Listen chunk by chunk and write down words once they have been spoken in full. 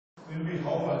will be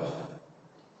how much?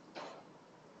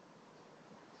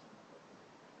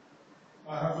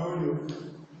 I have told you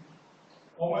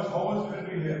how much will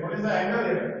be here. What is the angle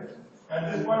here?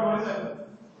 At this point, what is the angle?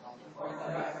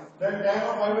 Then tan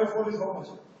of pi by 4 is how much?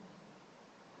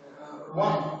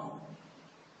 1.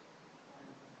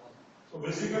 So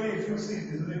basically, if you see,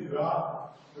 this is a graph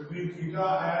between theta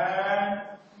and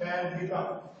tan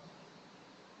theta.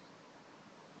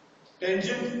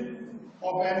 Tangent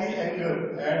of any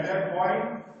angle at that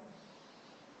point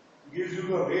gives you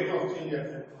the rate of change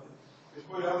at that point.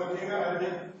 इसको याद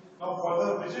रखिएगा. Now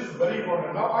further, which is very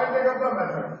important. Now I take up the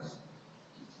mathematics.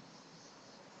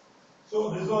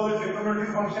 So this was a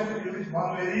trigonometric function in which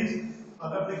one varies,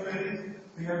 other thing varies.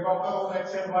 We have talked about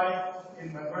x and y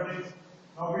in mathematics.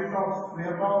 Now we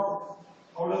have talked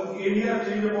how does area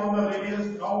change upon the radius.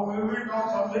 Now we will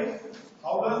talk something.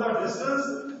 How does the distance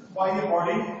by a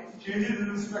body change with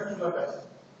respect to the time?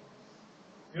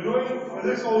 You know, in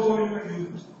physics also you can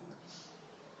use this.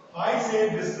 I say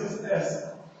distance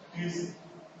s is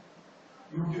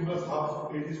ut plus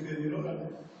half at square. You know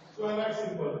that. So I write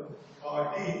simple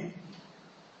RT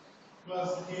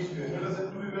plus t square. Let us say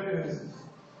to be very simple.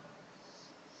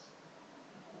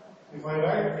 If I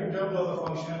write in terms of the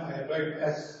function, I write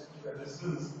s, the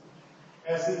distance.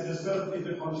 S is distance is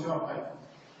a function of time.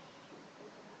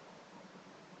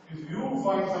 If you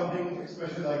find something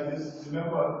expression like this,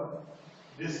 remember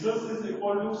distance is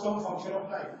equal to some function of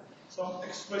time, some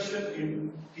expression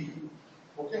in t.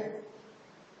 Okay?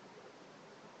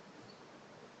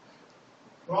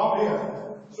 From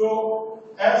here, so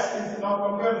s is, now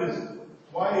compare this.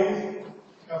 Y is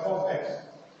f of x.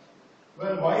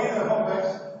 When y is f of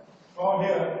x, from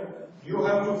here you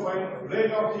have to find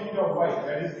rate of change of y,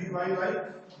 that is dy by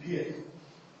dx.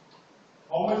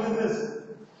 How much is this?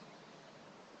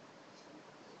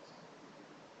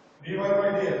 dy by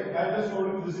dx. I just told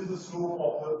you this is the slope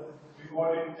of the, we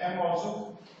call it m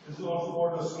also. This is also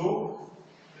called the slope.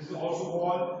 This is also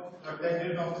called the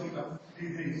tangent of theta.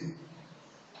 These things.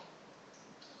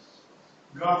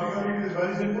 Graphically it is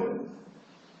very simple.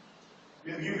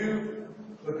 We'll give you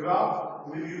the graph,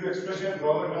 we'll give you expression,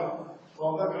 draw the graph.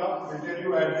 From the graph, we'll tell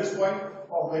you at this point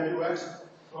of value x,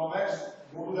 from x,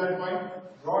 go to that point,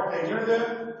 draw a tangent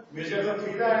there, measure the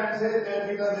theta and say tan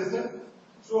theta is this.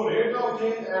 So rate of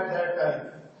change at that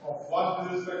time of 1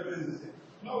 with respect to this.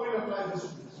 Now we'll apply this to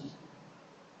this.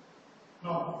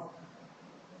 Now,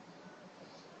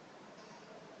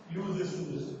 use this to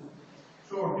this.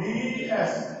 So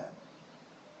ds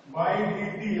by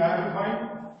dt, I will find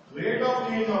rate of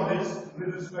change of this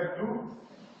with respect to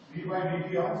d by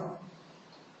dt of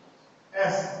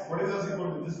s. What is s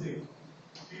equal to this thing?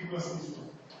 T plus t square.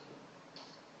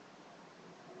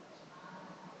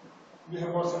 We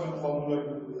have got some formula to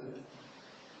do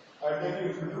that. I tell you,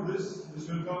 if you do this, this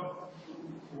will come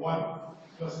 1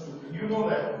 plus 2. You know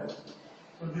that.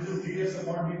 So this is ds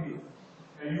upon dt.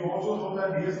 And you also know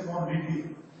that ds upon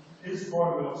dt is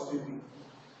called velocity v.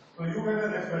 So you get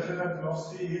an expression that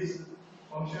velocity is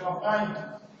function of time.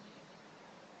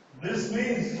 This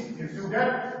means if you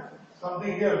get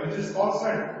something here which is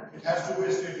constant, it has to be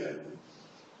a straight line.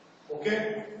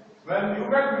 Okay? When you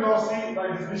get velocity by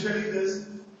differentiating this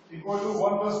equal to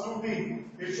 1 plus 2t,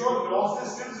 it shows velocity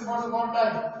still depends upon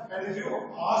time. And if you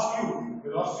ask you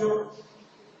velocity of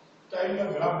time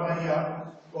का graph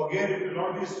बनाइए, so again it will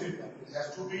not be a straight line. It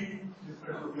has to be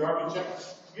different. You have to check.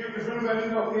 Give different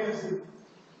values of a and c.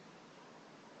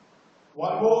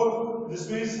 One more, this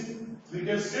means we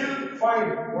can still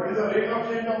find what is the rate of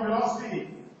change of velocity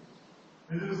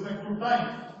with respect to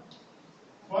time.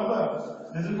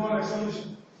 Further, this is called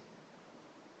acceleration.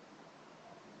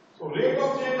 So rate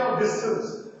of change of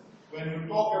distance, when you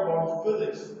talk about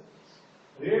physics,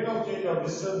 rate of change of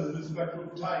distance with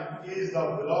respect to time is the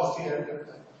velocity at that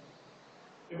time.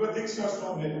 If a thing starts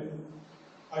from here,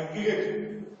 I kick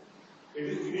it. It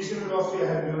is initial velocity I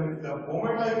have given. The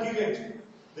moment I kick it,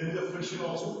 there is a friction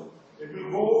also. It will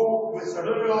go with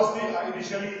sudden velocity. I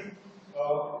initially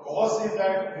cause is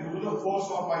that due to the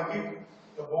force of my kick,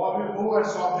 the ball will move and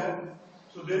stop there.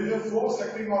 So there is a force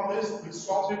acting on this which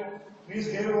stops it. Means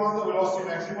here was the velocity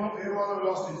maximum, here was the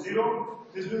velocity 0.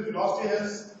 This means velocity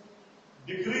has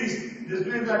decreased. This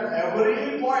means that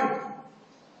every point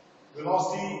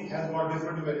velocity has got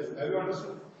different values. Have you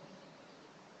understood?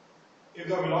 If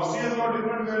the velocity has got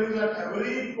different values at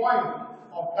every point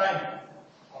of time,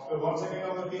 after 1 second,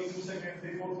 after 2 seconds,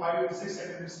 3, 4, 5, 6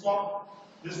 seconds, it stops.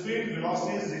 This means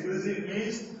velocity is decreasing,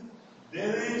 means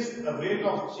there is the rate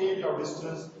of change of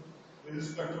distance with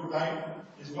respect to time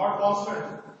is not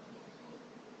constant.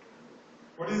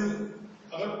 What is it?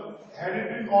 Had it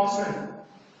been constant,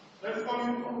 let us call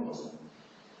it constant.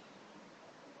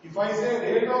 If I say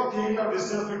rate of change of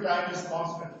distance with time is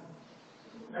constant,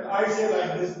 and I say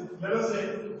like this, let us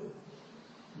say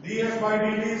ds by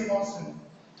dt is constant.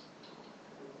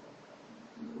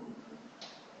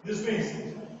 This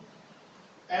means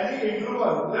any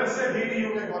interval, let's say dt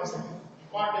you take 1 second. You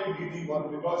can't take dt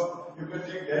 1 because you can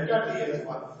take delta t as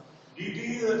 1. dt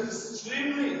is an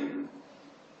extremely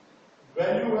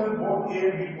value when both a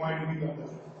and b point be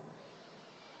considered.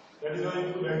 That is why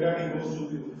delta t goes to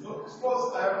 0. So suppose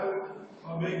I have to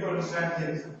make you understand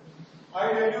things. I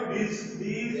tell you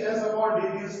ds upon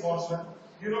dt is constant.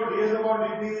 You know ds upon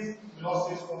dt is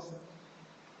velocity is constant.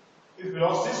 If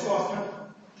velocity is constant,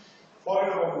 forget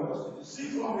about velocity. See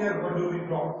from here what do we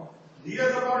draw?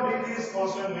 ds upon dt is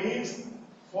constant means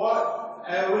for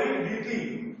every dt,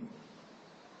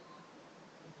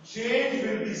 change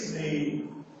will be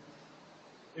same.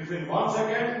 If in 1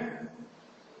 second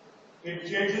it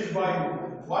changes by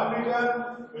 1 meter,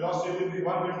 velocity will be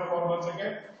 1 meter per 1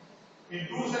 second. In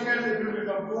 2 seconds it will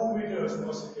become 2 meters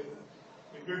per second.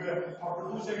 It will after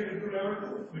 2 seconds it will travel 2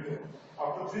 meters.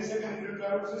 After 3 seconds it will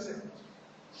travel 3 seconds.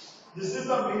 This is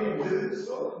the meaning.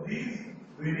 So these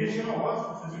variation of one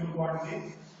physical quantity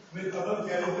with other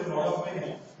carries a lot of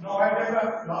meaning. Now I take the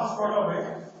last part of it.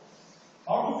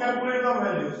 How to calculate the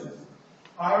values?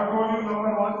 I have told you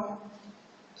number 1.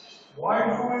 Why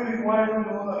do we require to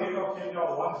know the rate of change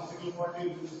of one physical quantity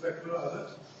with respect to the other?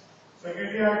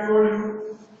 Secondly, I told you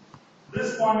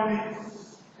this quantity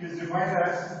is defined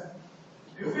as,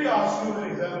 if we ask you in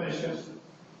examination,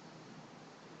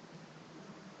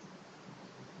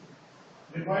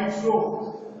 define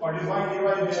slope or define dy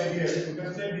by dx, you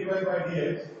can say dy by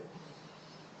dx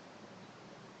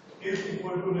is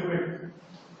equal to limit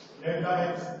delta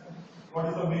x. What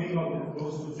is the meaning of it?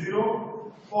 Goes to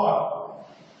 0 for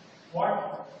what?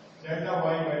 Delta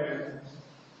y by delta x.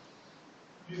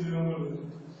 Please remember this.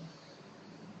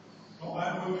 Now I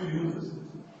am going to use this.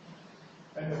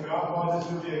 And the graph for this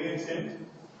will be again same.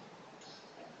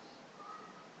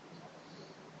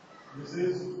 This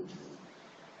is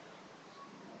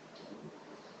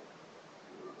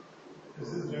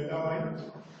delta y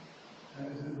and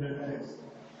this is delta x.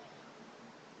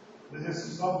 This is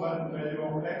some one value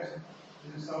of x.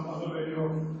 This is some other value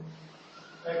of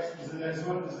x. This is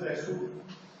x1. This is x2.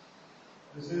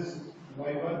 This is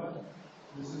y1.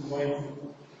 This is y2.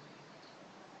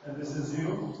 And this is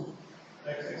 0.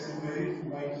 X-axis varies,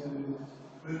 y is 0.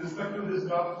 With respect to this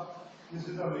graph, this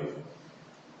is the ratio.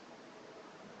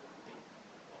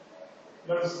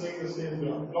 Let us take the same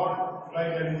graph. Not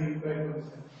write anything, try to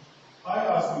understand. I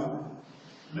ask you,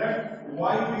 let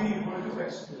y be equal to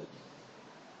x squared.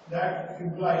 That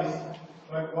implies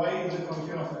that y is a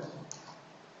function of x.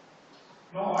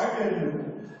 Now I tell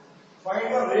you,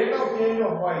 find the rate of change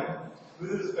of y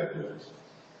with respect to x.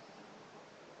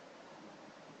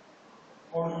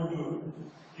 How do you do it?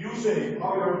 You say,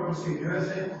 how you have to proceed? You are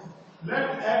saying,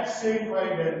 let x change by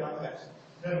delta x.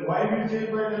 Then y will change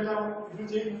by delta, it will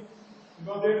change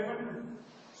because they are different.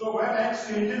 So when x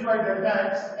changes by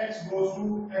delta x goes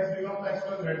to x becomes x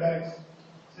plus delta x.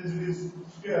 Since it is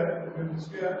square, it will be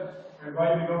square, and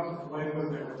y becomes y plus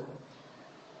delta x.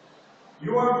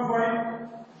 You have to find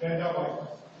delta y.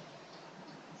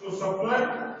 So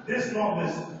subtract this from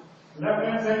this. Left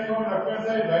hand side from left hand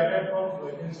side, right hand from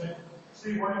right hand side.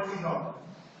 See what it is now.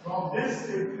 From this,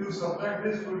 if you subtract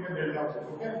this, you will get delta y.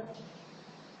 Okay?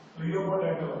 So you have got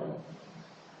delta y.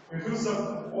 If you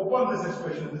open this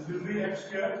expression, this will be x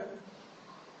square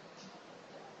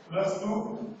plus 2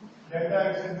 delta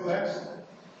x into x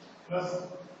plus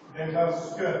delta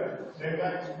square, delta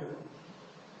x square.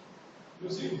 You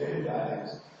see, delta x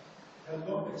has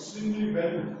got extremely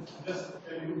value. Just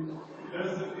tell you, let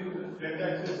us assume delta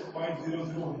x is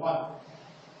 0.001.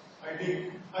 I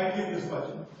take this much.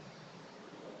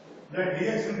 Then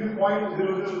dx will be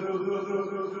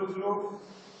 0.000000.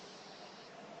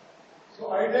 So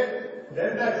I take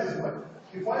delta x is much.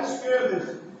 If I square this,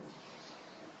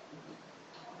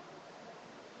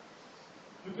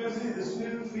 you can see this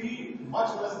will be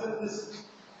much less than this.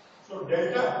 So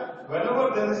delta,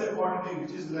 whenever there is a quantity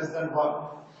which is less than 1,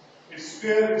 its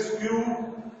square, its cube,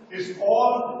 its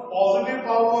all positive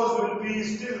powers will be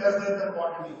still less than that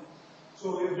quantity.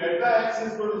 So if delta x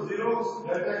is equal to 0,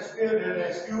 delta x square, delta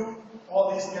x cube,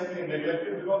 all these can be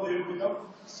neglected because they will become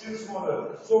still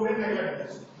smaller. So we neglect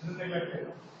this. This is neglected.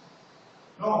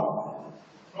 Now,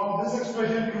 from this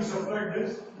expression you subtract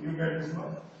this, you get this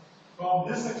one. From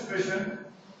this expression,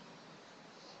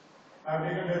 I have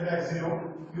taken delta x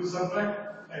 0, you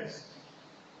subtract x.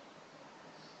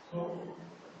 So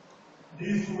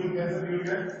these two will cancel, you will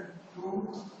get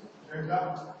 2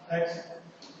 delta x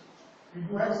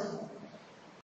into x.